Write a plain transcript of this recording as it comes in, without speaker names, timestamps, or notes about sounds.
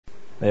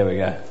There we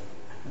go.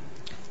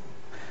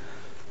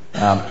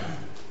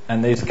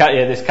 And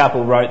this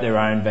couple wrote their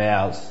own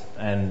vows,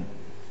 and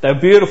they were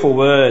beautiful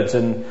words.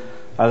 And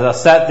as I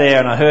sat there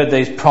and I heard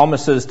these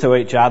promises to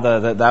each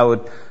other, that they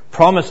would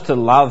promise to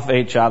love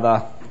each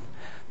other,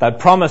 they'd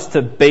promise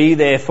to be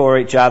there for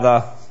each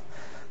other,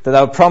 that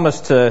they would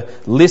promise to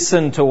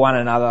listen to one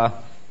another,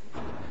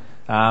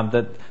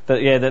 that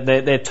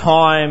their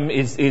time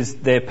is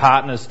their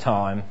partner's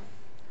time.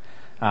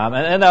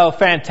 And they were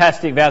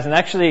fantastic vows, and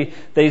actually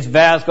these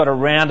vows got a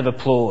round of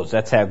applause.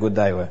 That's how good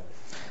they were.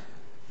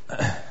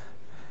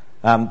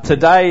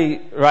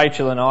 Today,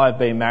 Rachel and I have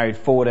been married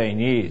 14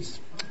 years.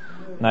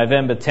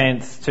 November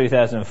 10th,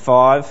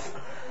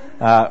 2005,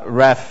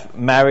 Raph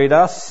married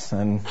us,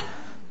 and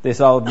this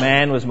old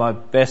man was my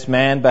best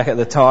man back at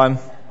the time,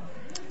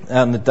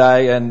 on the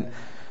day, and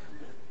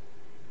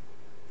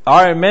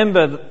I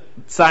remember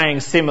saying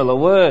similar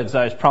words,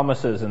 those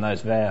promises and those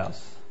vows.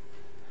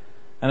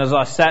 And as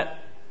I sat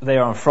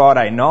there on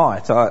Friday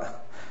night,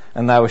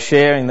 and they were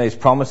sharing these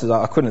promises,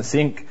 I couldn't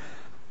think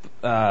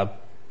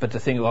but to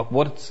think, like,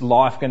 what's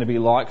life going to be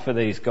like for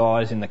these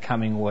guys in the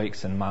coming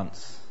weeks and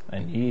months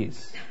and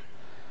years?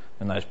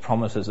 And those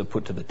promises are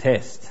put to the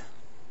test.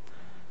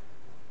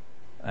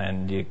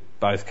 And you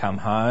both come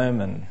home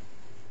and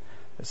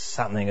there's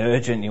something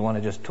urgent, you want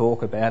to just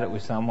talk about it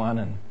with someone,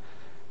 and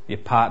your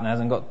partner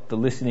hasn't got the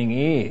listening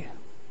ear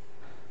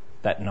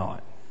that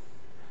night.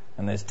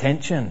 And there's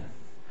tension,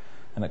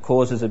 and it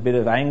causes a bit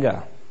of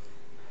anger.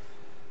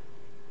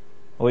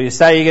 Or you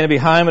say you're going to be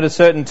home at a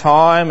certain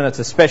time and it's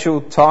a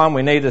special time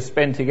we need to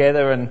spend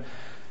together, and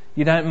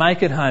you don't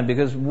make it home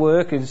because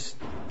work is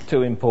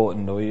too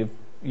important, or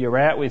you're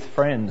out with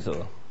friends.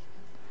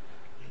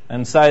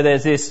 And so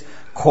there's this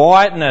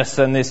quietness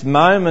and this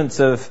moments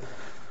of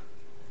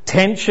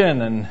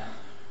tension,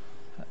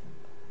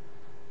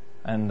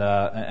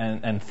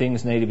 and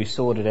things need to be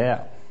sorted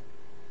out.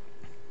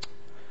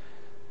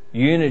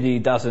 Unity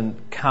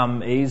doesn't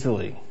come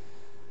easily,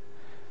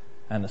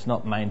 and it's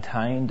not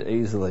maintained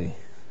easily.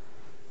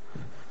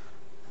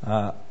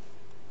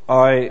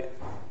 I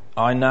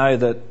know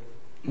that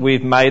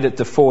we've made it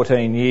to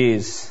 14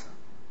 years,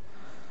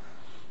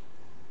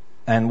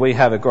 and we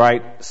have a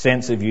great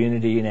sense of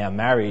unity in our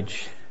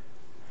marriage,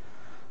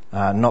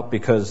 not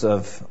because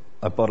of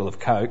a bottle of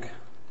Coke.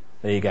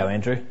 There you go,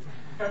 Andrew.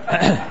 It's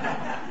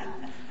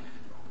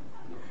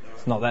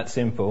not that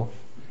simple.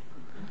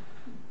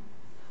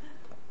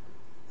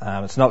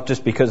 It's not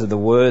just because of the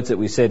words that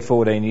we said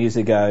 14 years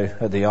ago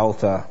at the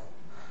altar.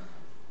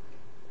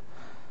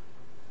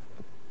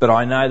 But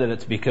I know that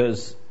it's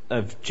because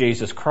of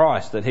Jesus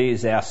Christ, that He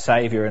is our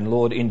Saviour and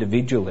Lord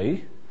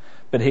individually,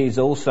 but He's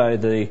also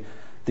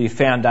the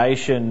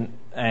foundation,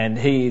 and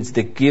He is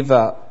the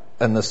giver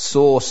and the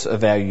source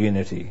of our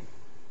unity.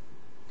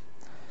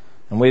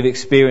 And we've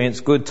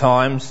experienced good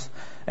times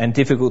and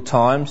difficult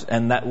times,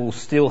 and that will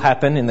still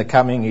happen in the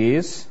coming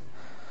years.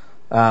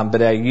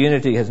 But our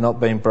unity has not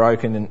been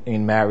broken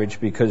in marriage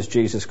because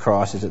Jesus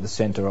Christ is at the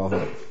centre of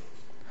it.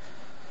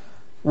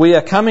 We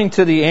are coming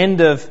to the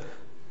end of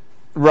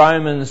the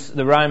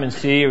Roman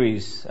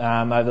series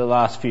over the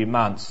last few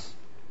months.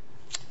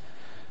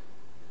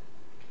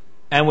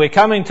 And we're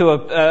coming to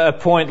a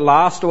point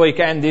last week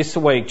and this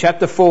week,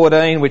 chapter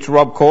 14, which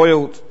Rob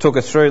Coyle took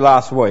us through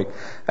last week,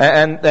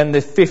 and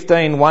the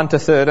 15, 1 to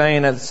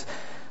 13, it's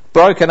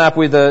broken up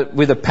with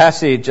a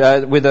passage,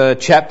 with a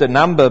chapter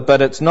number,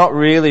 but it's not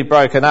really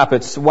broken up.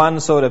 It's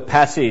one sort of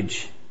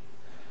passage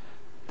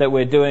that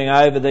we're doing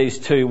over these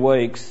 2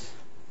 weeks.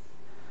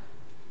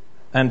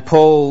 And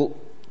Paul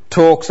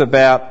talks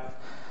about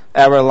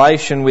our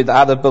relation with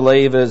other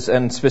believers,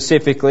 and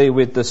specifically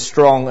with the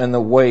strong and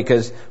the weak,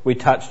 as we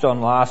touched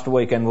on last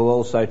week and we'll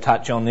also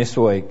touch on this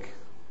week.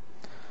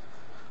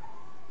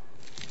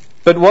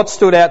 But what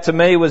stood out to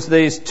me was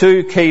these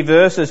 2 key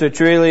verses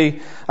which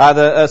really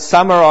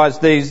summarise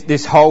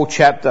this whole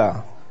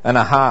chapter and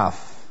a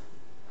half.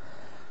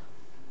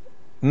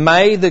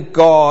 May the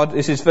God,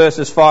 this is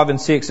verses 5 and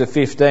 6 of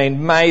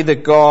 15, may the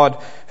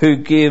God who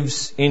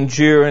gives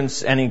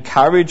endurance and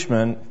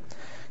encouragement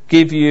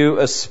give you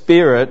a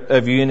spirit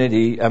of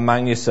unity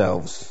among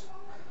yourselves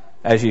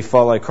as you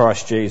follow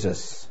Christ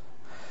Jesus,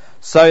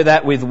 so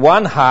that with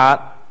one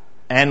heart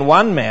and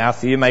one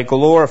mouth you may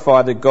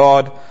glorify the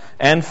God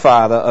and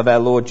Father of our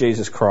Lord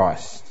Jesus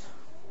Christ.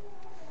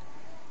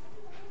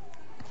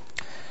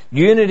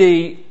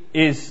 Unity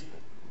is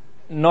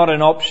not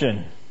an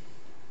option.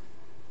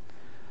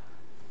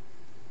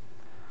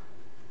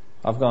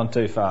 I've gone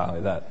too far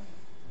with that.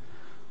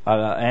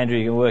 Andrew,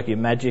 you can work your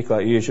magic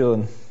like usual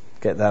and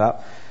get that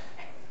up.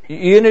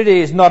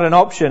 Unity is not an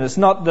option. It's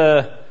not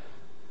the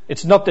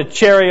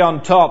cherry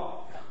on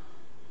top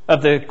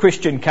of the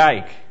Christian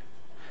cake.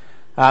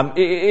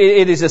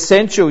 It is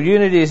essential.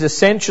 Unity is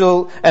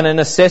essential and a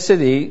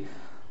necessity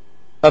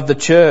of the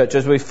church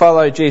as we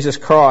follow Jesus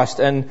Christ,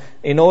 and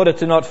in order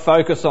to not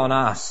focus on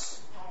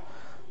us,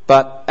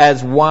 but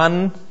as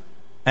one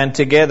and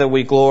together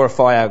we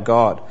glorify our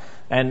God.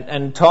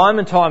 And time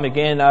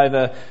again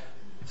over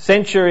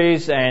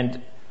centuries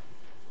and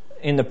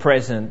in the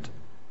present,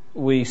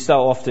 we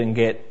so often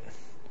get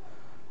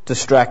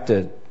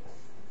distracted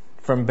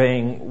from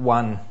being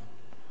one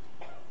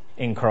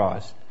in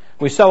Christ.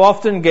 We so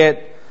often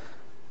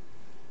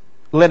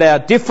let our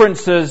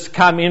differences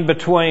come in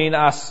between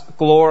us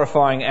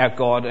glorifying our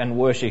God and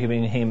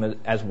worshipping Him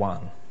as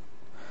one.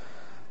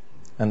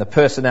 And the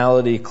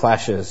personality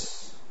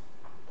clashes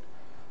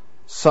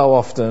so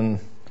often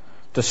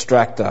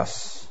distract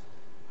us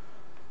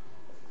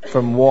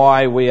from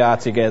why we are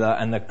together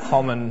and the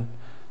common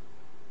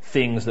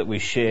things that we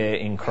share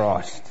in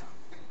Christ.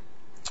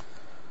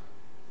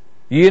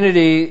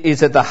 Unity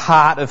is at the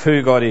heart of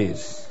who God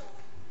is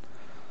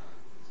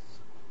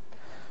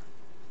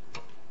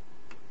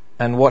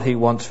and what He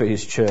wants for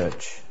His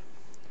church.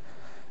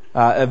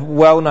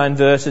 Well-known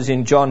verses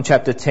in John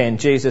chapter 10,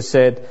 Jesus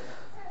said,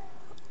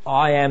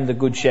 "I am the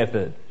good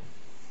shepherd.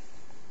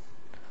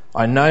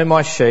 I know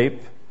my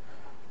sheep,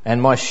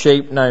 and my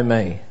sheep know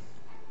me.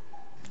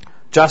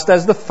 Just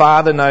as the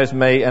Father knows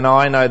me, and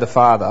I know the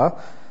Father,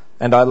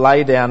 and I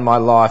lay down my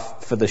life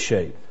for the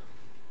sheep."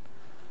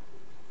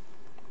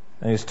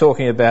 And He's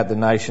talking about the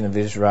nation of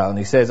Israel, and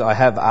He says, "I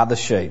have other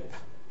sheep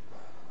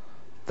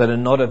that are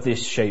not of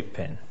this sheep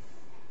pen.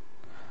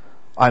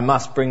 I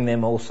must bring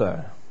them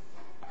also.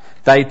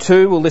 They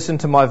too will listen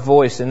to my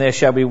voice, and there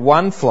shall be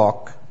one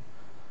flock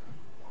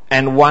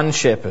and one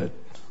shepherd."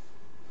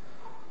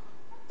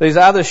 These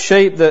other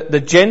sheep, the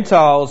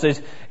Gentiles,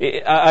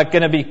 are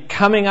going to be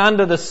coming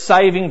under the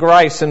saving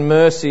grace and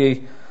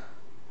mercy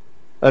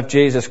of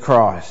Jesus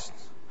Christ.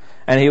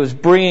 And He was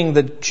bringing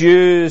the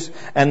Jews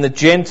and the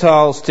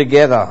Gentiles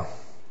together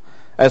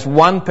as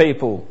one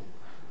people,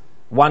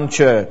 one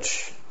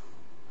church.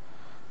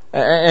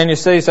 And you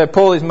see, so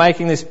Paul is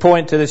making this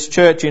point to this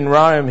church in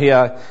Rome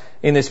here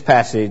in this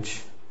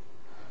passage.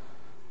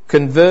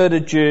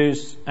 Converted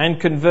Jews and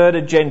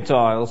converted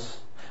Gentiles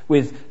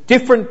with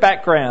different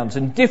backgrounds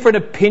and different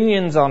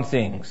opinions on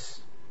things,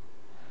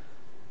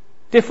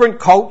 different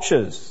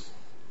cultures,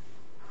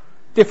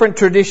 different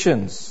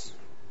traditions.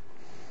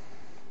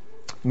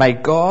 May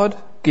God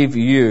give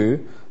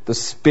you the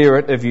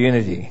spirit of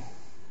unity.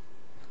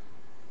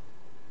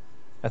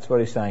 That's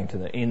what He's saying to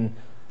them.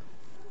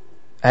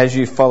 As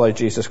you follow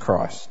Jesus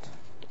Christ,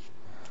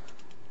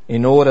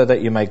 in order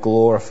that you may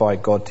glorify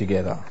God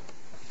together.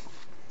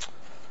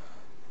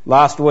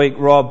 Last week,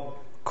 Rob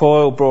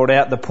Coyle brought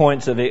out the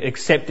points of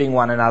accepting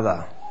one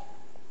another.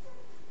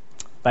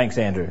 Thanks,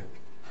 Andrew.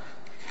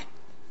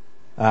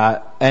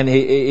 And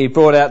he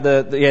brought out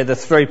the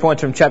 3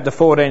 points from chapter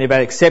 14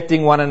 about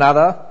accepting one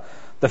another,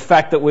 the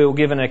fact that we will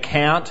give an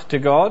account to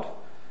God,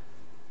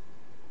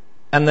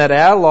 and that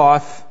our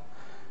life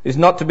is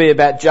not to be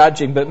about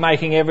judging, but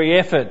making every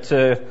effort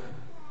to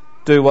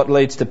do what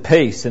leads to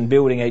peace and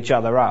building each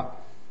other up.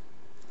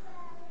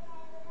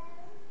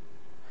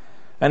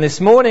 And this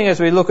morning, as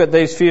we look at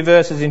these few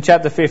verses in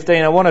chapter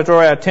 15, I want to draw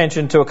our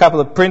attention to a couple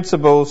of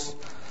principles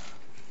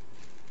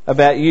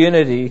about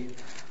unity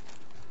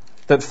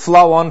that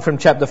flow on from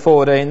chapter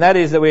 14. That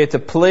is that we are to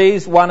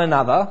please one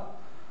another,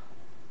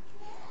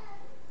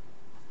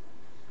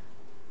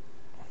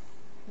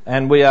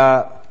 and we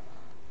are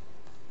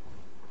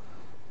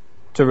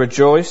to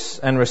rejoice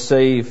and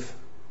receive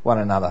one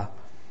another.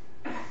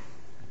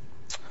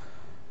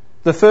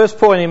 The first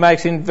point he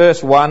makes in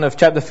verse 1 of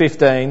chapter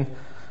 15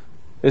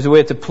 is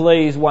we're to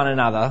please one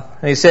another.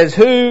 And he says,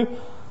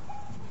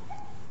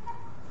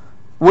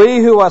 we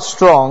who are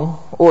strong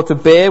ought to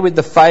bear with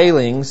the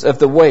failings of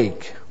the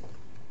weak.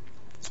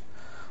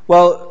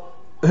 Well,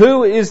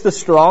 who is the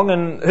strong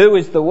and who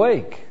is the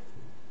weak?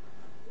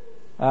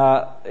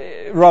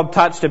 Rob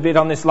touched a bit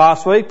on this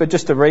last week, but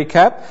just to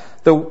recap,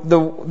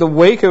 the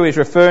weak who he's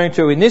referring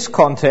to in this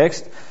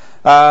context,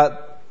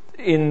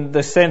 in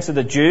the sense of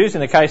the Jews,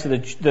 in the case of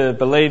the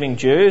believing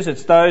Jews,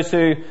 it's those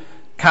who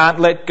can't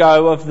let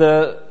go of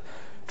the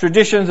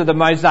traditions of the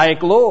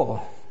Mosaic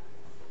law,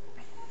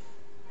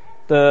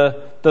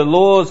 the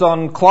laws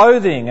on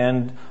clothing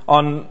and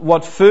on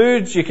what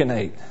foods you can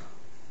eat,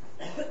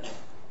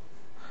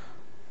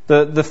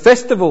 the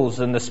festivals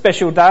and the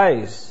special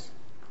days,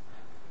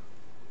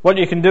 what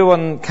you can do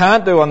and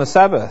can't do on the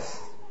Sabbath.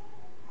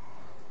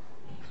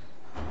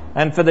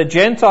 And for the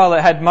Gentile,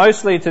 it had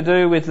mostly to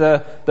do with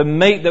the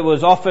meat that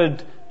was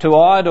offered to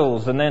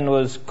idols and then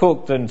was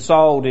cooked and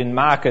sold in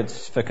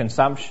markets for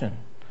consumption.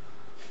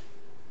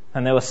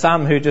 And there were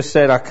some who just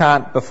said, I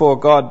can't, before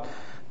God,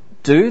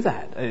 do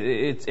that.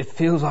 It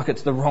feels like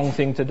it's the wrong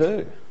thing to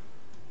do.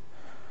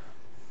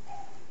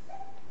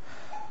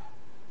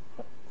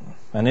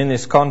 And in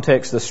this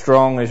context, the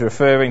strong is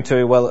referring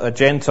to, well, a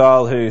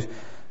Gentile who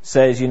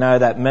says,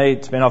 that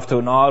meat's been offered to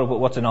an idol, but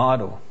what's an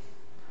idol?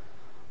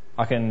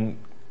 I can,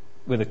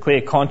 with a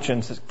clear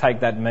conscience, take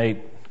that meat,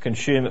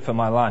 consume it for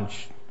my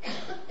lunch,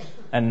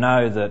 and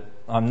know that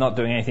I'm not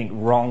doing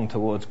anything wrong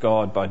towards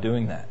God by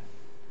doing that.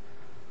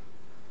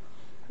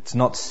 It's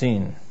not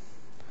sin.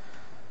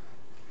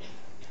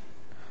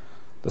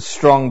 The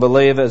strong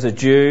believer as a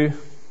Jew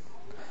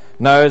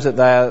knows that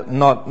they are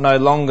no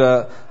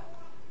longer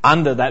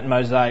under that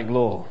Mosaic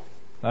law.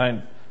 They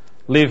don't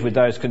live with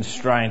those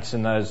constraints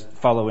and those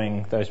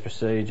following those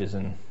procedures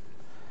and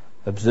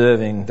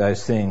observing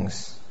those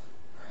things.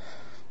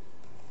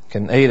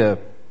 Can eat a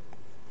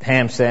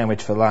ham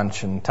sandwich for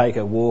lunch and take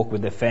a walk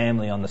with their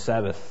family on the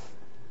Sabbath.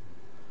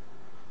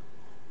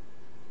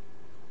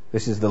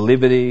 This is the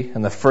liberty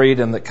and the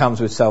freedom that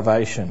comes with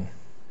salvation.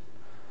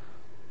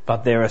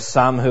 But there are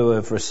some who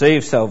have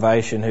received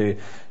salvation who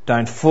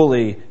don't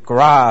fully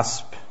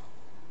grasp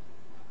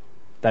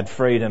that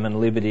freedom and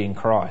liberty in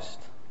Christ.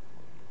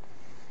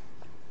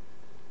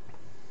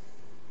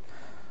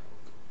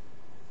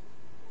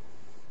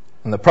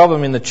 And the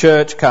problem in the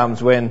church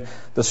comes when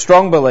the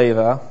strong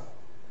believer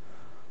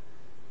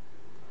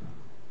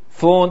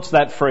flaunts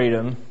that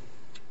freedom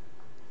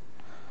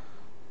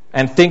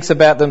and thinks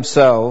about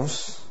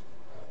themselves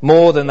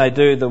more than they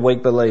do the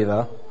weak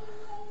believer,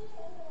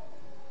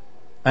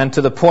 and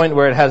to the point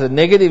where it has a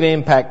negative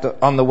impact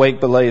on the weak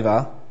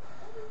believer,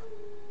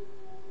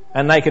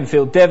 and they can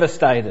feel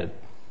devastated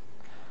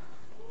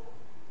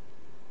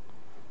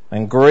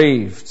and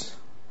grieved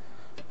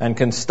and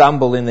can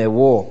stumble in their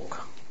walk.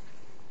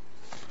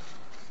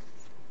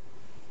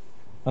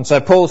 And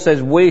so Paul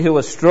says, we who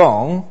are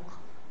strong,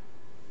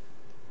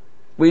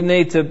 we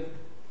need to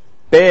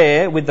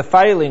bear with the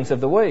failings of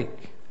the weak.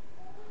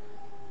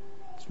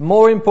 It's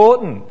more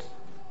important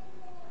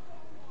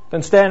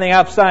than standing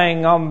up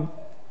saying, I'm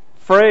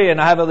free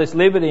and I have all this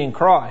liberty in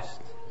Christ.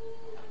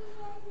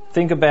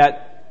 Think about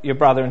your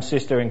brother and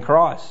sister in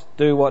Christ.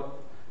 Do what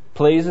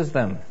pleases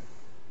them.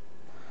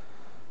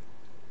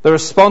 The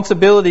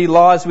responsibility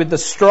lies with the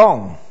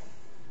strong.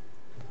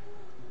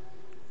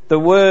 The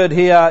word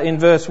here in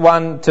verse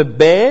 1, to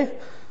bear,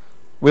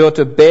 we ought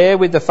to bear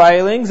with the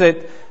failings.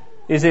 It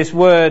is this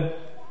word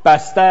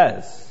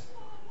bastaz.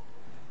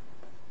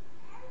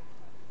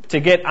 To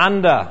get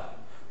under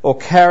or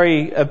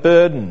carry a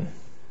burden.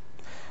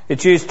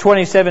 It's used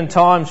 27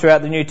 times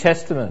throughout the New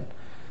Testament,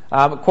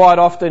 quite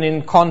often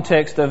in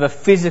context of a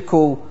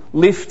physical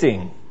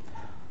lifting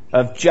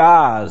of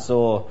jars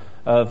or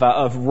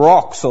of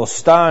rocks or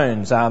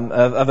stones,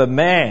 of a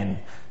man.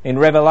 In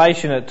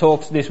Revelation,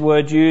 this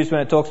word used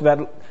when it talks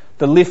about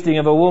the lifting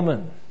of a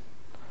woman.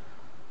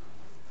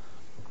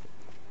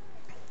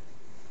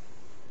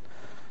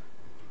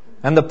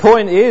 And the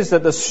point is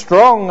that the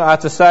strong are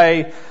to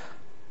say,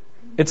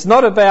 it's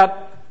not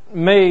about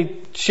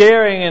me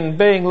sharing and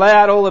being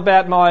loud all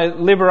about my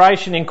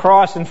liberation in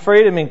Christ and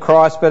freedom in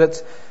Christ, but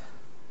it's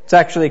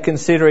actually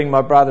considering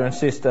my brother and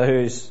sister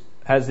who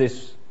has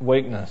this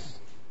weakness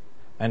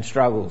and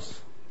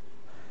struggles.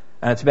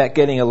 And it's about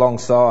getting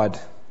alongside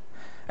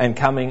and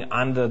coming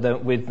under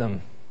with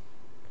them.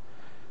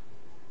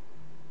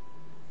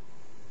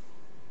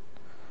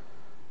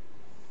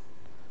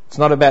 It's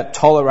not about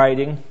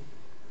tolerating,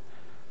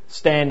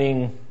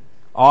 standing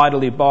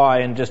idly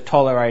by and just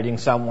tolerating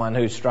someone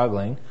who's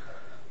struggling,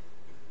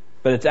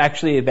 but it's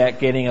actually about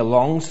getting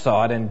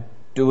alongside and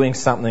doing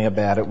something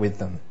about it with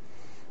them.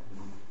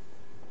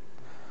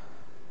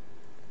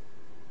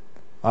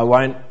 I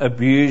won't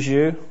abuse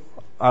you.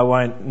 I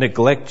won't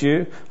neglect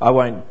you. I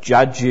won't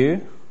judge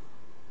you.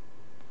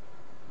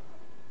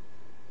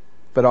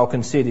 But I'll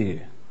consider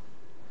you.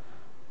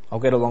 I'll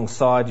get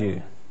alongside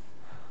you.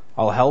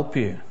 I'll help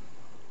you.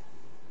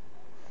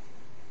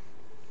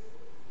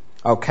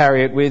 I'll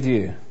carry it with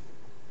you.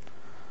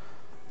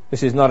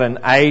 This is not an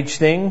age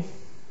thing.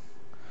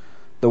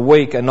 The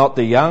weak are not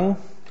the young.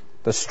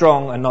 The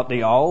strong are not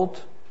the old.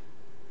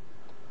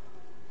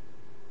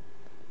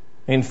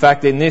 In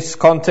fact, in this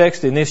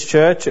context, in this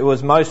church, it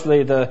was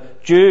mostly the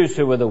Jews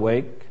who were the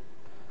weak.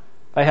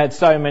 They had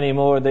so many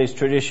more of these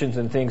traditions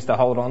and things to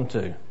hold on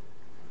to.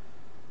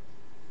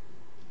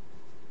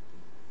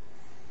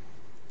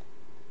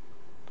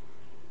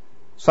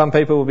 Some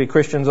people will be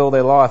Christians all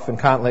their life and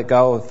can't let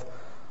go of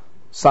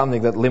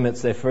something that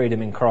limits their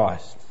freedom in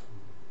Christ.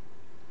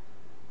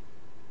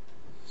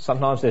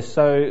 Sometimes they're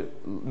so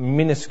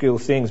minuscule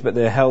things, but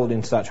they're held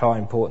in such high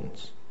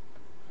importance.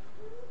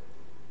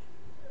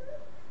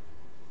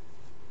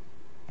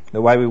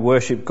 The way we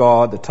worship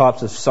God, the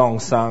types of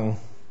songs sung,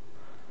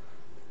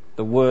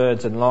 the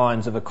words and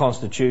lines of a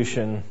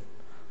constitution.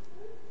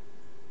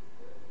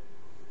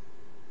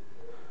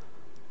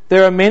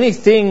 There are many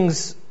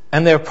things,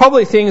 and there are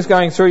probably things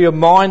going through your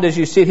mind as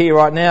you sit here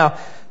right now.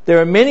 There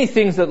are many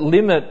things that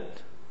limit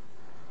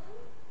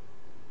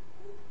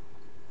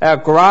our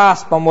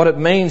grasp on what it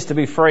means to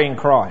be free in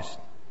Christ.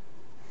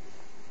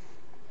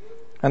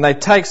 And they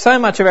take so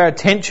much of our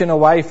attention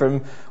away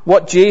from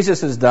what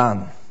Jesus has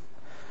done.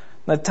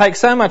 They take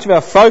so much of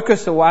our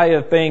focus away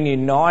of being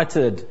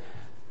united,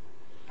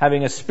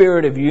 having a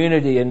spirit of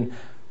unity and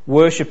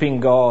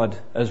worshipping God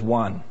as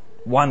one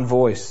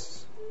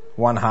voice,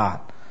 one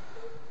heart.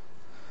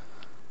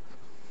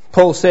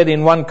 Paul said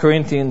in 1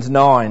 Corinthians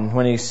 9,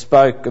 when he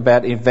spoke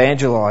about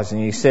evangelizing,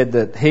 he said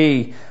that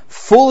he,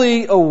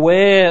 fully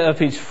aware of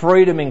his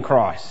freedom in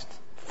Christ,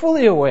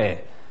 fully aware,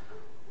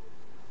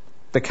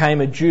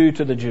 became a Jew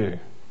to the Jew.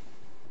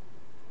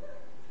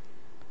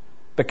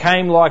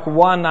 Became like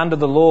one under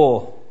the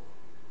law.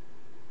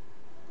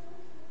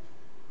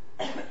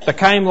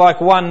 became like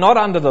one not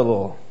under the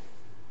law.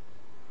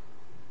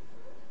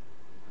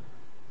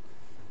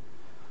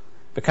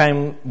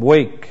 Became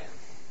weak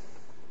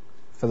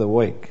for the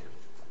weak.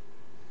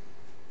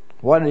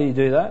 Why did he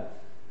do that?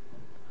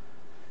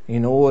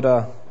 In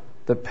order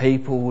that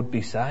people would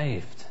be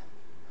saved.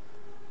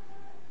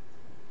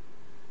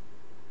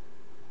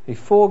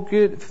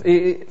 Forget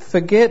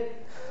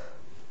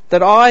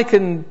that I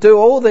can do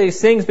all these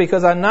things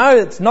because I know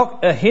it's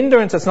not a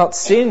hindrance, it's not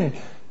sin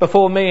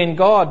before me and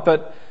God,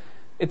 but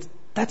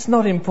that's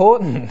not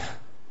important.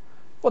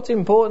 What's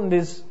important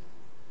is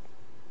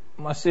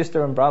my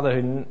sister and brother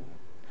who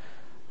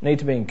need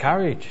to be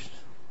encouraged,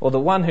 or the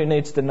one who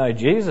needs to know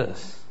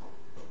Jesus.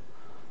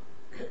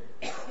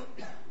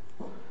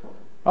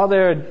 Oh,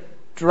 they're a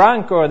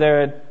drunk, or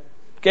they're a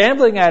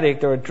gambling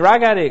addict, or a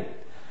drug addict.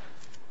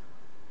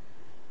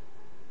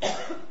 I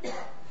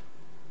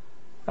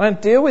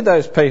don't deal with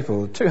those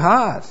people. Too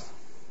hard.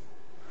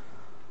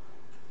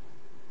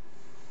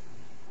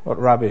 What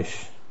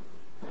rubbish.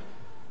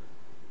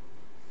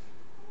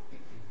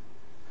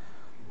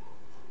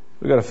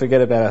 We've got to forget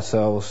about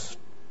ourselves.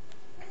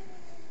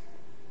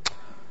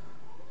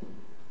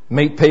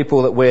 Meet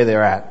people at where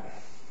they're at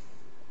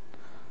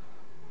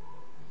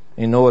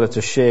in order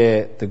to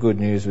share the good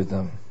news with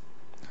them.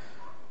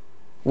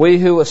 We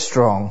who are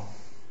strong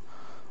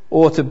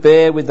ought to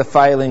bear with the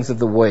failings of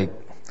the weak.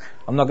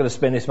 I'm not going to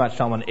spend this much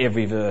time on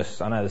every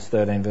verse. I know there's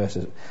 13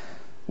 verses.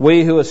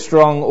 We who are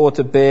strong ought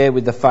to bear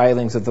with the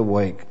failings of the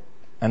weak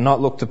and not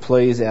look to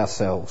please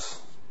ourselves,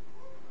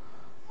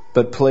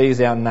 but please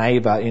our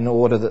neighbour in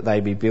order that they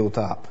be built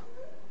up.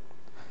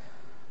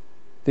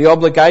 The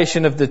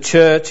obligation of the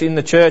church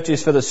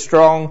is for the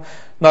strong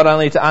not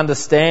only to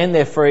understand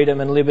their freedom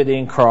and liberty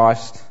in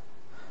Christ,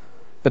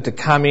 but to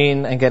come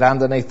in and get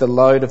underneath the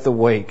load of the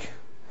weak,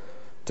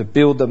 to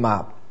build them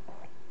up.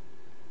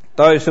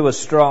 Those who are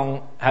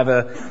strong have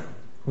a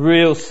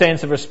real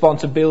sense of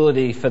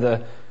responsibility for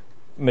the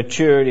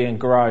maturity and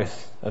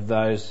growth of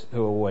those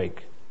who are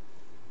weak.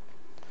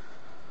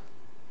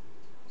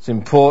 It's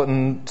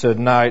important to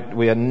note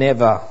we are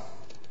never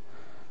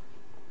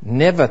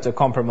to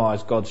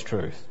compromise God's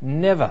truth.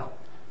 Never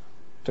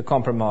to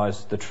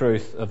compromise the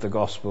truth of the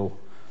gospel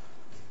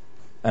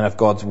and of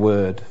God's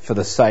word for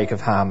the sake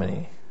of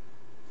harmony.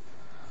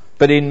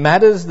 But in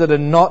matters that are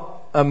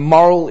not a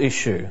moral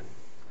issue,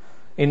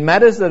 in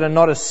matters that are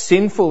not a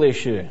sinful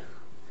issue,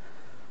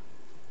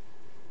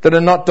 that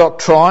are not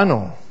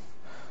doctrinal,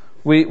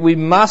 we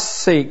must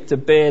seek to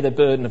bear the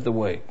burden of the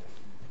weak,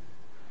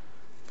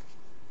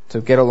 to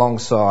get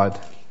alongside,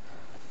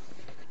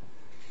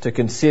 to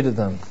consider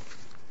them,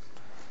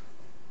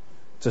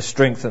 to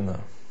strengthen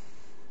them.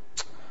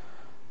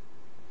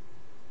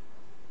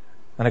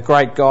 And a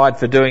great guide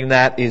for doing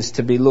that is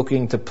to be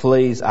looking to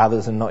please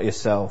others and not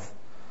yourself.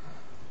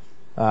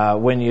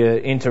 When you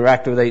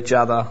interact with each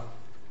other,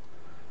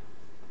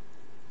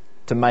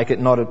 to make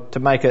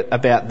it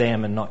about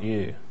them and not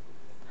you.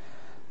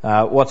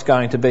 What's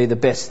going to be the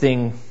best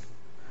thing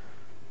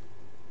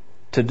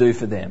to do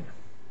for them?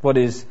 What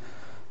is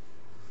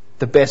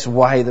the best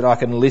way that I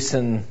can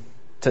listen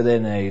to their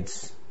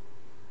needs?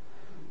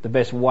 The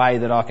best way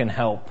that I can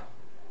help?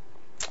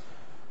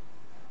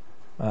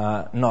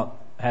 Not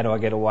how do I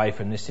get away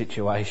from this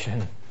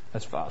situation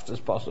as fast as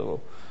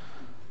possible?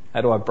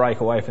 How do I break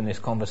away from this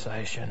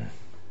conversation,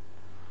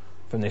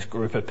 from this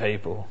group of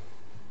people?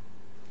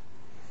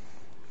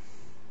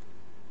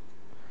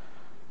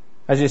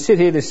 As you sit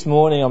here this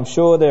morning, I'm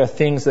sure there are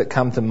things that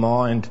come to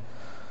mind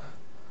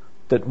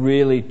that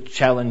really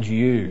challenge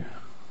you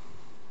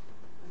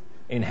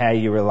in how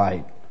you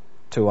relate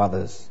to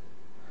others.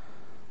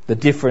 The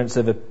difference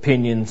of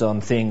opinions on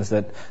things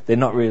that they're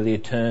not really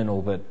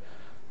eternal, but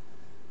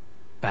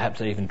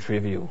perhaps even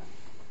trivial.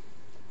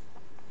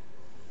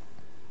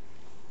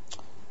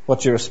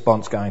 What's your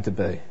response going to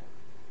be?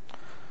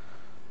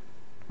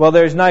 Well,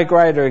 there is no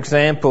greater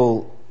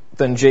example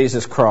than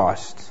Jesus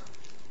Christ.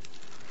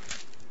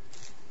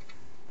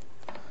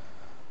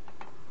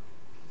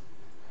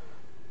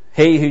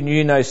 He who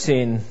knew no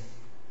sin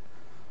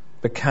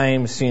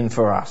became sin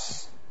for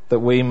us, that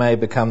we may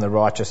become the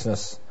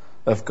righteousness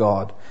of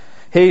God.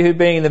 He who,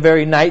 being in the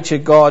very nature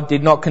God,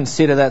 did not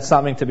consider that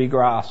something to be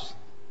grasped.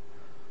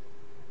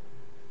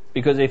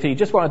 Because if he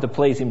just wanted to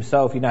please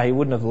himself, he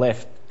wouldn't have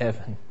left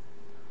heaven.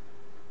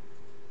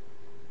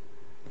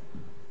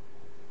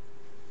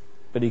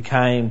 But he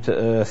came to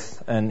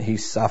earth and he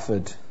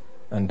suffered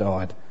and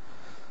died.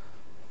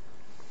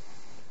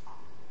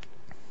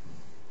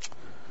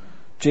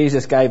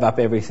 Jesus gave up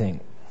everything.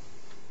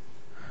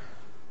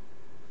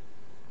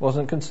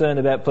 Wasn't concerned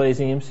about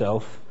pleasing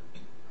himself,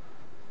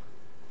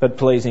 but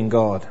pleasing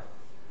God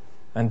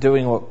and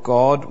doing what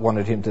God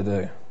wanted him to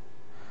do.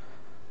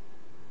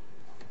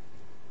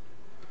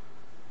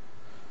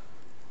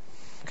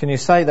 Can you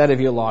say that of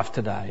your life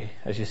today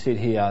as you sit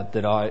here,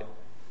 that I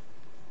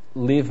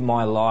live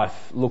my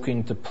life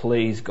looking to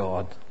please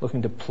God,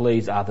 looking to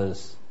please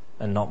others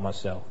and not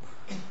myself?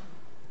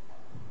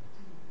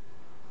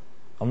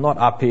 I'm not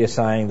up here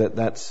saying that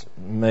that's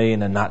me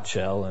in a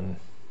nutshell and,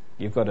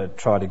 You've got to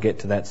try to get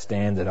to that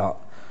standard.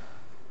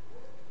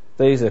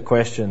 These are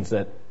questions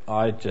that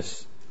I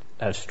just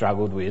have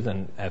struggled with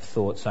and have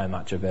thought so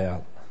much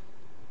about.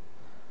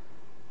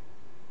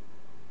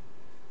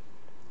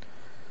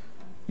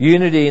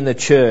 Unity in the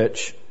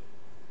church,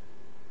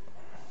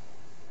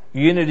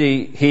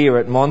 unity here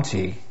at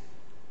Monty,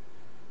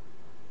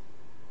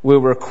 will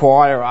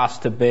require us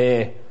to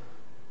bear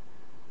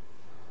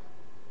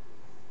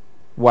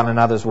one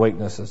another's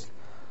weaknesses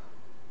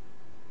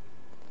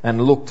and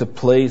look to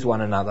please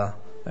one another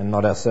and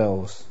not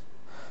ourselves.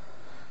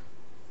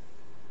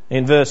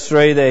 In verse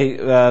 3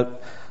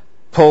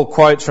 Paul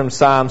quotes from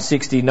Psalm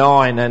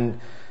 69, and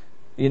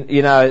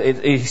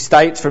he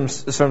states from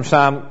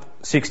Psalm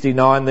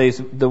 69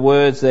 the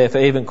words there, for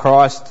even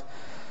Christ,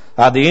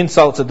 the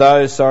insults of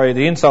those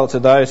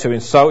who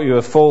insult you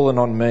have fallen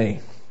on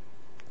me.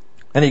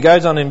 And he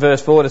goes on in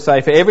verse 4 to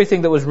say, for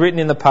everything that was written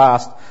in the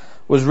past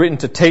was written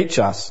to teach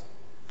us,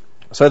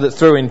 so that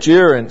through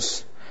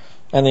endurance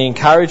and the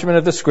encouragement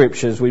of the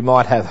Scriptures we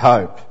might have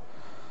hope.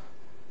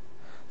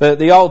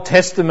 The Old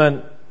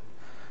Testament,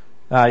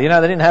 they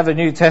didn't have a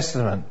New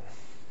Testament.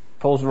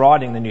 Paul's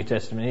writing the New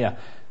Testament here.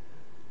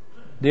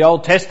 The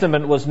Old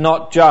Testament was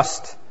not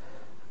just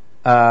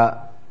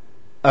a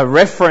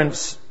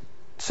reference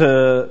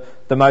to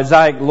the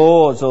Mosaic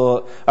laws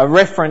or a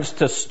reference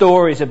to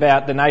stories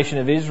about the nation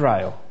of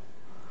Israel.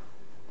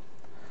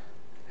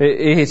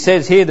 He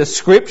says here the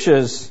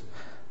Scriptures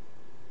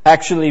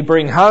actually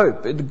bring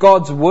hope.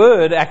 God's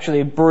Word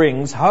actually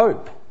brings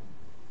hope.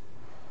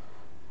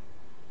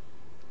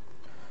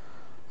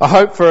 A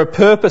hope for a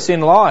purpose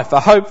in life, a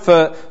hope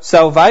for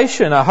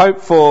salvation, a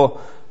hope for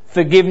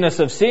forgiveness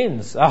of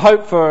sins, a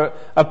hope for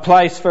a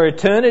place for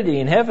eternity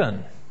in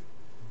heaven.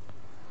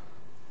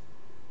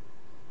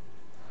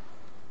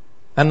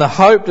 And the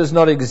hope does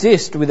not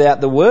exist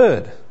without the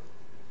Word.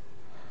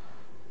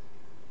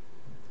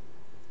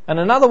 And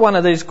another one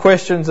of these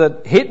questions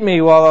that hit me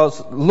while I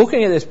was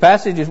looking at this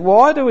passage is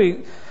why do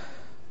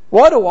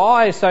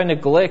I so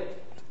neglect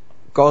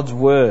God's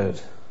Word?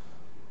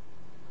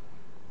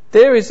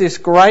 There is this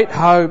great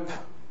hope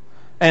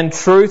and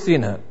truth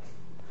in it.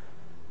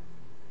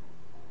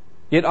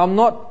 Yet I'm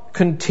not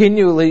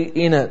continually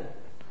in it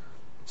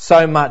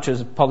so much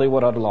as probably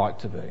what I'd like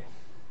to be.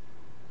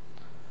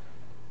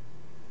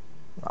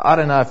 I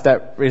don't know if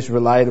that is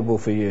relatable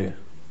for you.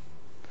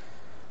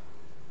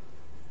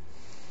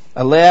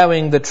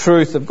 Allowing the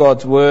truth of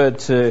God's Word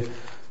to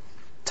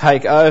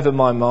take over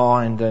my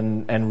mind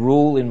and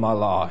rule in my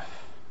life.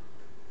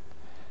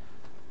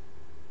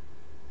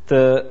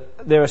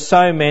 There are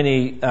so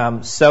many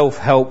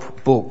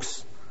self-help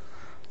books,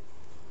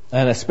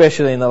 and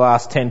especially in the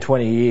last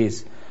 10-20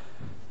 years,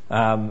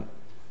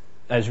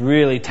 has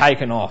really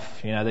taken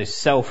off. These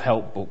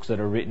self-help books that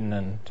are written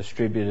and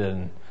distributed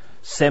and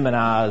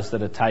seminars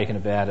that are taken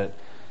about it.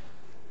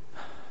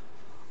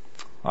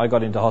 I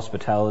got into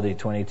hospitality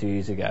 22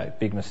 years ago.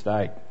 Big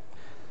mistake.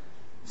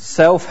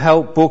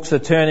 Self-help books are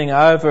turning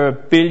over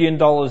 $1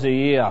 billion a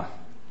year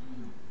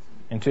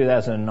in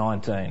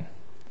 2019.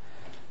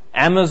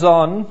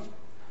 Amazon,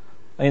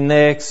 in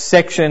their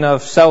section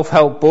of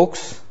self-help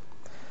books,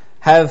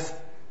 have,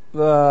 they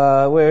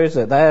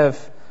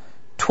have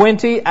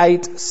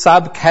 28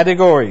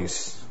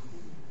 subcategories.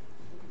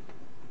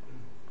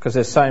 Because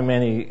there's so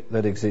many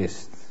that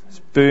exist. It's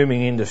a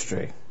booming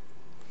industry.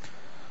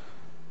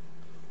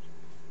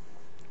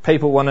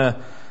 People want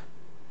to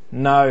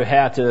know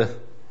how to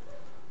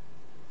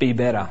be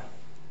better.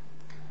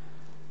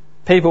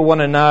 People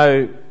want to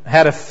know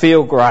how to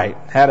feel great,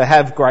 how to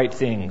have great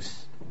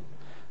things,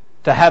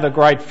 to have a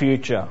great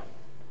future.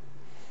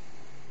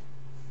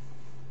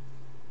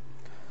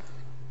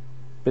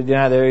 But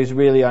there is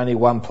really only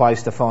one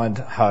place to find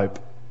hope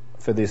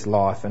for this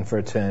life and for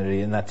eternity,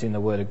 and that's in the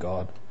Word of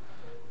God.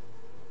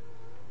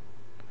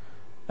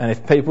 And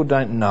if people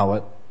don't know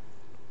it,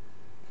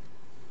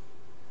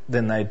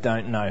 then they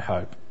don't know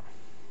hope.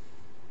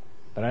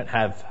 They don't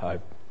have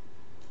hope.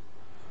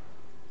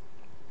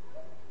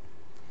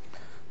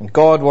 And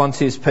God wants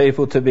His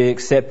people to be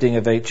accepting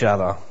of each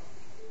other,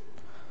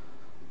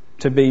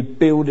 to be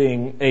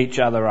building each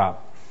other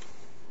up,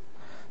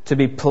 to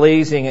be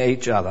pleasing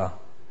each other,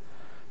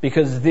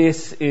 because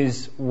this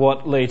is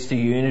what leads to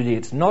unity.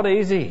 It's not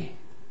easy.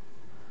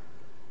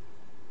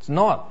 It's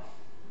not.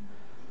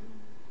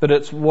 But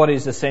it's what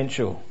is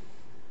essential.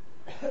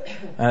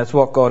 And it's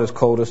what God has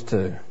called us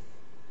to.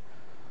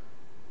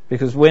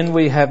 Because when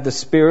we have the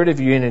spirit of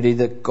unity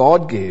that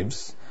God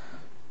gives,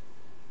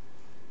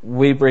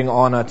 we bring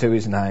honour to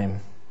His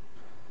name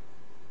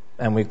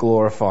and we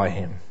glorify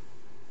Him.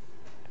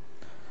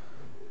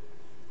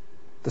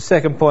 The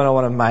second point I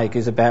want to make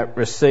is about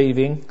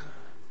receiving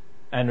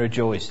and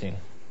rejoicing.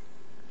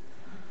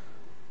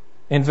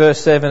 In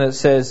verse 7 it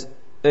says,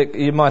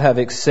 you might have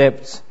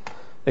accept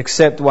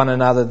one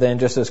another then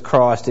just as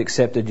Christ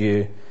accepted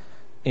you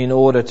in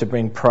order to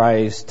bring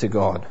praise to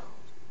God.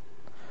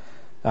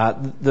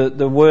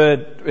 The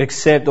word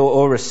accept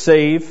or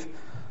receive,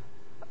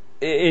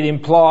 it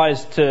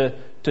implies to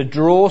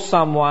draw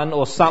someone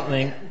or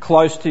something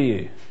close to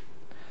you.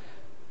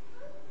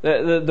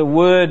 The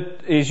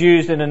word is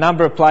used in a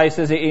number of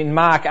places. In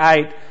Mark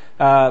 8,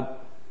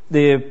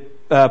 the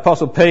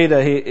Apostle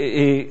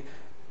Peter,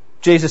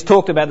 Jesus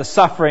talked about the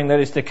suffering that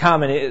is to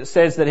come, and it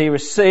says that he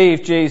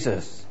received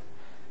Jesus.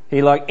 He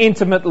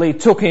intimately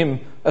took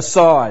him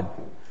aside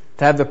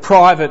to have the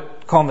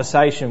private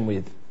conversation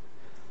with.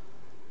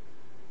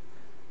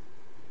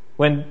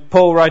 When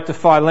Paul wrote to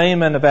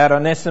Philemon about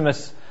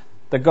Onesimus,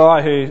 the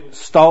guy who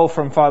stole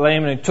from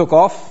Philemon and took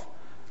off,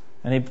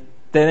 and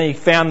then he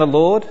found the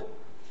Lord,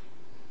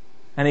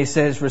 and he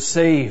says,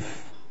 receive.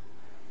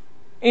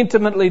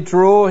 Intimately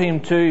draw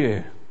him to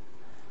you.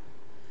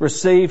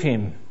 Receive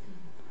him.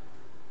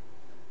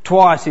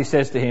 Twice he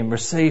says to him,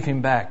 receive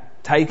him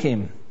back. Take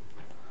him.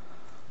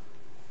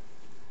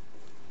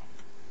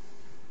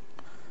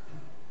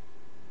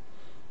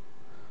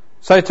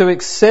 So to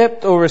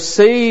accept or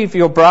receive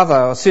your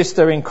brother or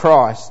sister in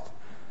Christ,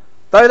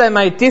 though they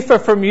may differ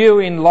from you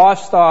in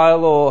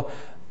lifestyle or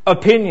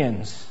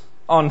opinions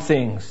on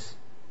things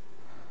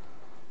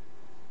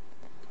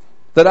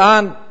that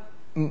aren't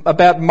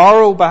about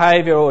moral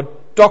behaviour or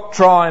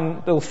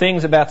doctrinal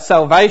things about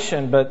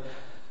salvation, but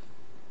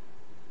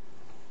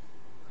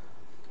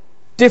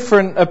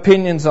different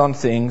opinions on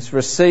things,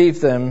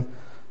 receive them,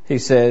 he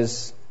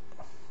says,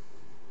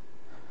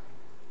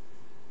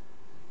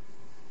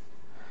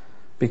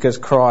 because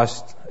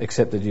Christ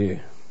accepted you.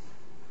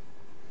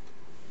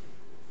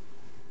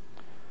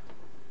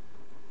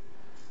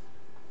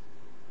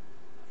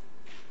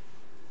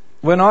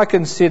 When I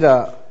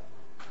consider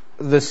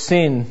the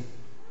sin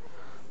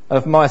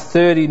of my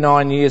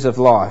 39 years of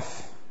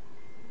life,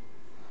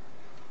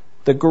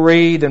 the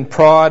greed and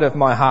pride of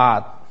my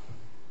heart,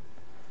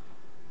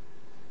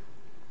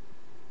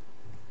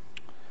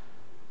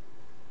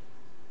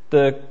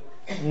 the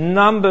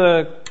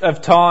number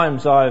of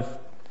times I've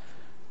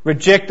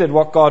rejected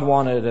what God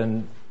wanted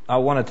and I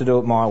wanted to do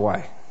it my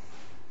way.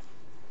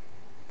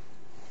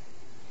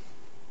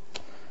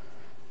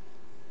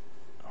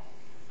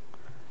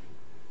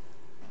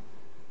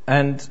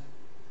 And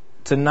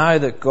to know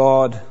that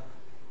God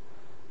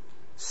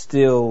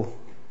still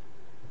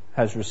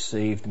has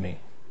received me.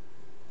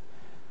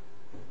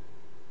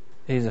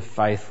 He's a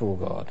faithful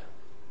God,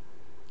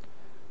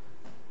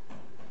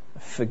 a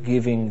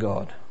forgiving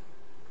God,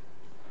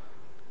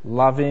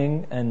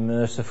 loving and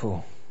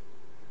merciful.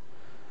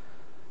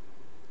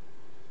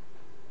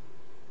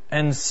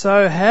 And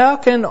so how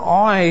can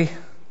I,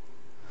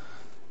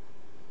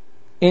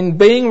 in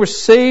being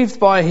received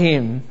by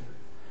him,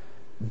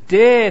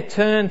 dare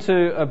turn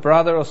to a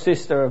brother or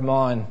sister of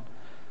mine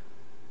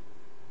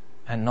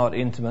and not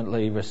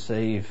intimately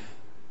receive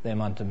them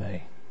unto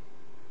me?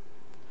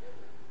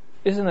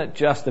 Isn't it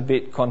just a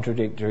bit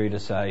contradictory to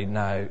say,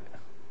 no,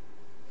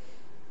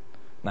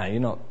 you're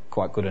not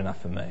quite good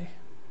enough for me,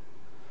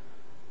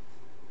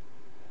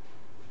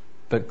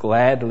 but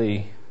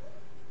gladly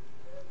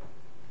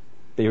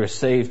be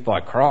received by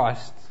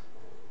Christ?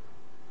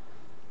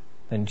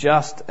 Then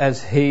just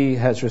as he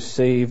has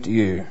received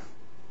you,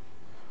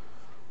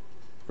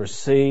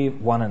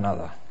 receive one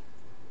another.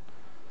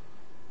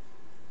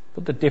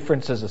 Put the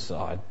differences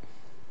aside,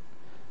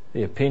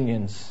 the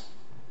opinions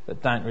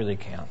that don't really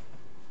count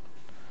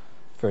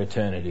for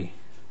eternity.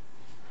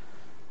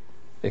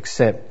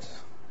 Accept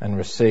and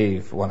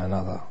receive one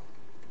another.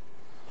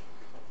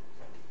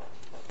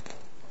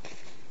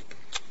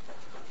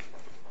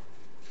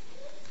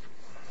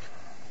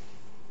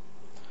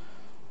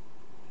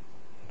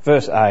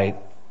 Verse 8.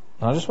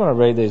 I just want to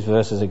read these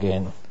verses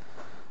again.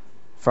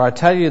 For I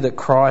tell you that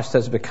Christ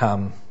has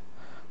become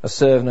a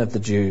servant of the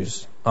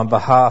Jews on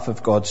behalf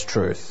of God's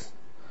truth,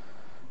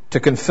 to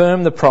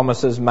confirm the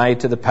promises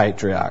made to the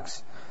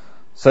patriarchs,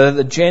 so that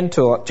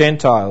the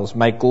Gentiles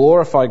may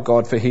glorify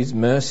God for his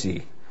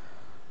mercy.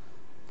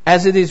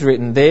 As it is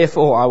written,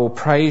 therefore I will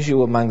praise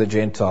you among the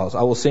Gentiles.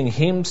 I will sing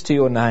hymns to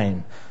your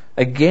name.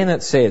 Again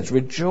it says,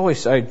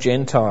 rejoice, O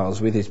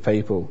Gentiles, with his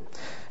people.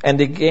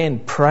 And again,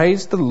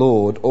 praise the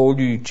Lord, all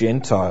you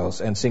Gentiles,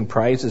 and sing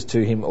praises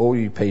to him, all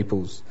you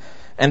peoples.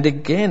 And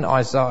again,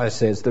 Isaiah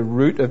says, the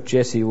root of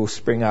Jesse will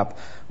spring up,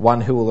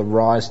 one who will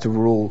arise to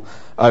rule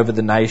over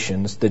the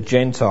nations. The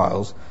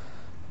Gentiles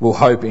will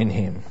hope in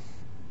him.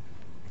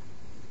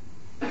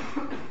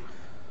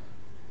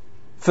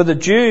 For the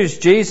Jews,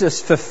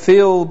 Jesus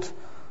fulfilled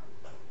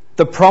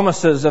the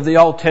promises of the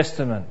Old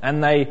Testament,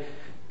 and they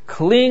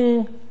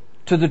cling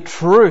to the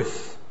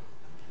truth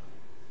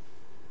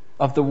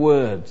of the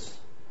words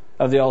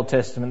of the Old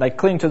Testament. They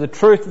cling to the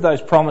truth of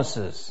those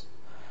promises.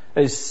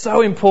 It is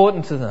so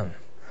important to them.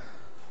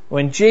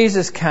 When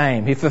Jesus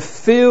came, he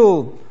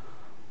fulfilled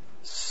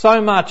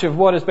so much of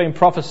what has been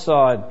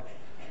prophesied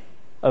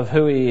of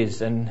who he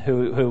is and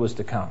who was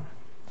to come.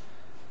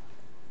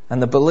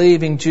 And the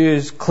believing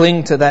Jews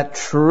cling to that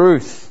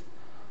truth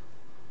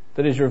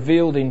that is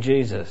revealed in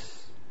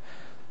Jesus.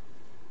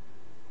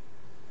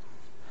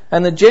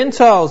 And the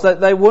Gentiles,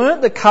 they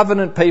weren't the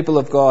covenant people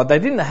of God. They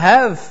didn't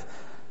have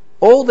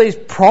all these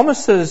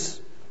promises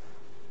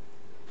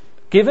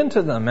given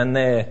to them, and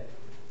their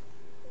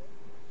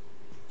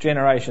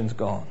generations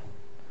gone.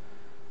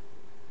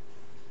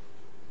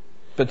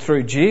 But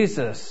through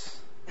Jesus,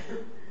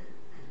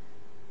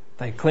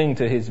 they cling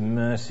to his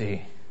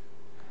mercy,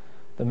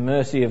 the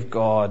mercy of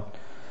God,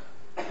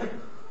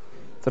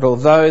 that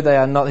although they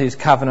are not his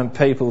covenant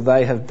people,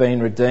 they have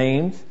been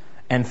redeemed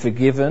and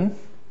forgiven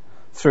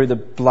through the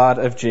blood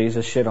of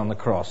Jesus shed on the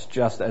cross,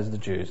 just as the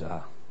Jews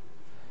are.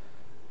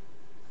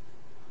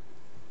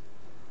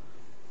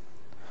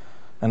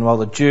 And while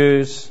the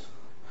Jews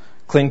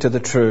cling to the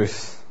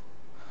truth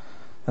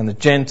and the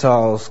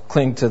Gentiles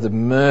cling to the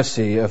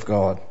mercy of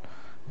God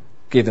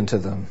given to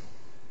them,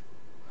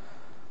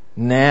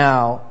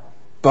 now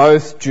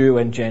both Jew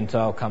and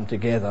Gentile come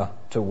together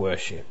to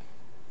worship.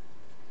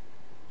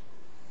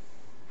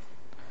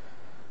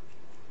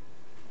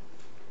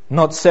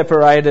 Not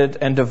separated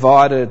and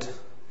divided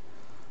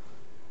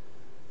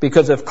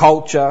because of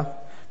culture,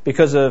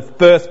 because of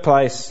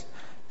birthplace,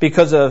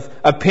 because of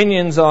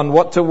opinions on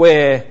what to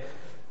wear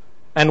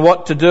and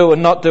what to do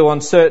and not do on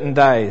certain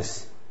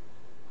days.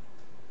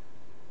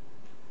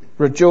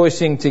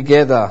 Rejoicing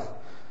together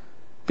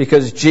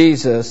because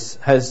Jesus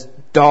has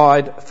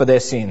died for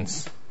their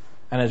sins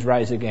and has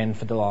raised again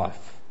for the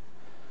life.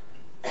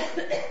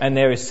 And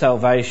there is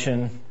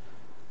salvation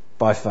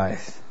by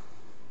faith.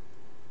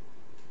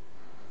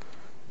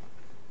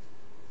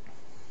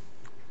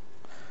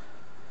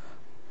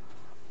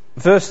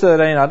 Verse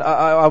 13,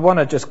 I want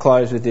to just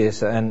close with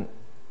this, and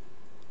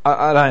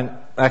I don't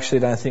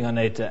think I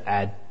need to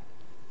add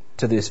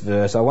to this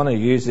verse. I want to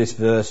use this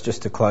verse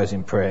just to close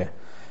in prayer.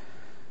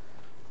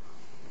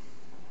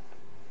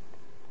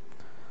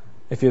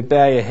 If you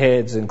bow your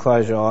heads and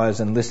close your eyes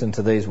and listen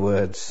to these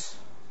words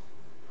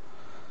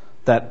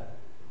that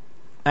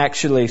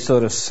actually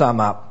sort of sum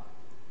up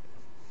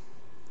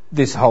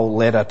this whole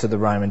letter to the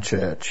Roman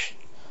Church.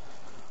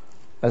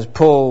 As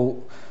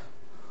Paul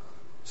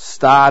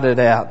started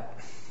out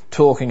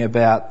talking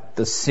about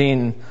the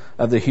sin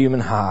of the human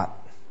heart,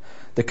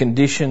 the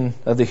condition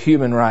of the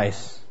human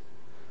race,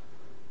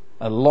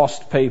 a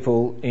lost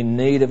people in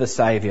need of a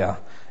saviour,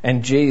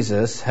 and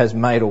Jesus has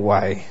made a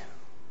way.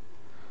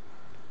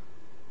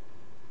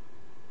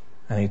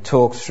 And he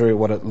talks through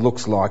what it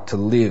looks like to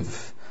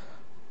live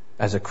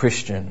as a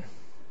Christian.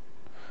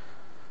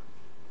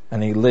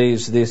 And he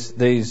leaves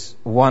these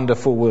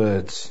wonderful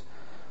words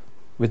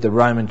with the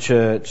Roman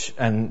Church,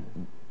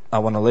 and I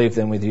want to leave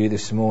them with you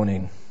this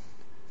morning.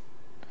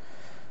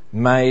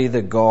 May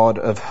the God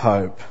of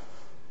hope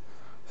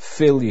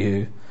fill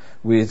you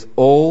with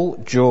all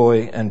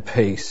joy and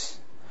peace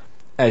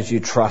as you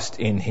trust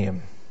in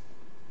him,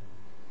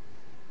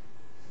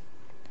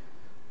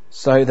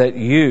 so that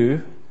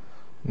you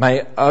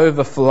may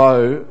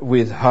overflow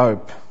with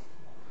hope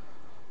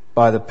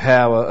by the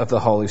power of the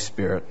Holy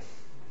Spirit.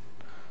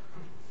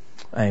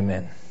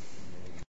 Amen.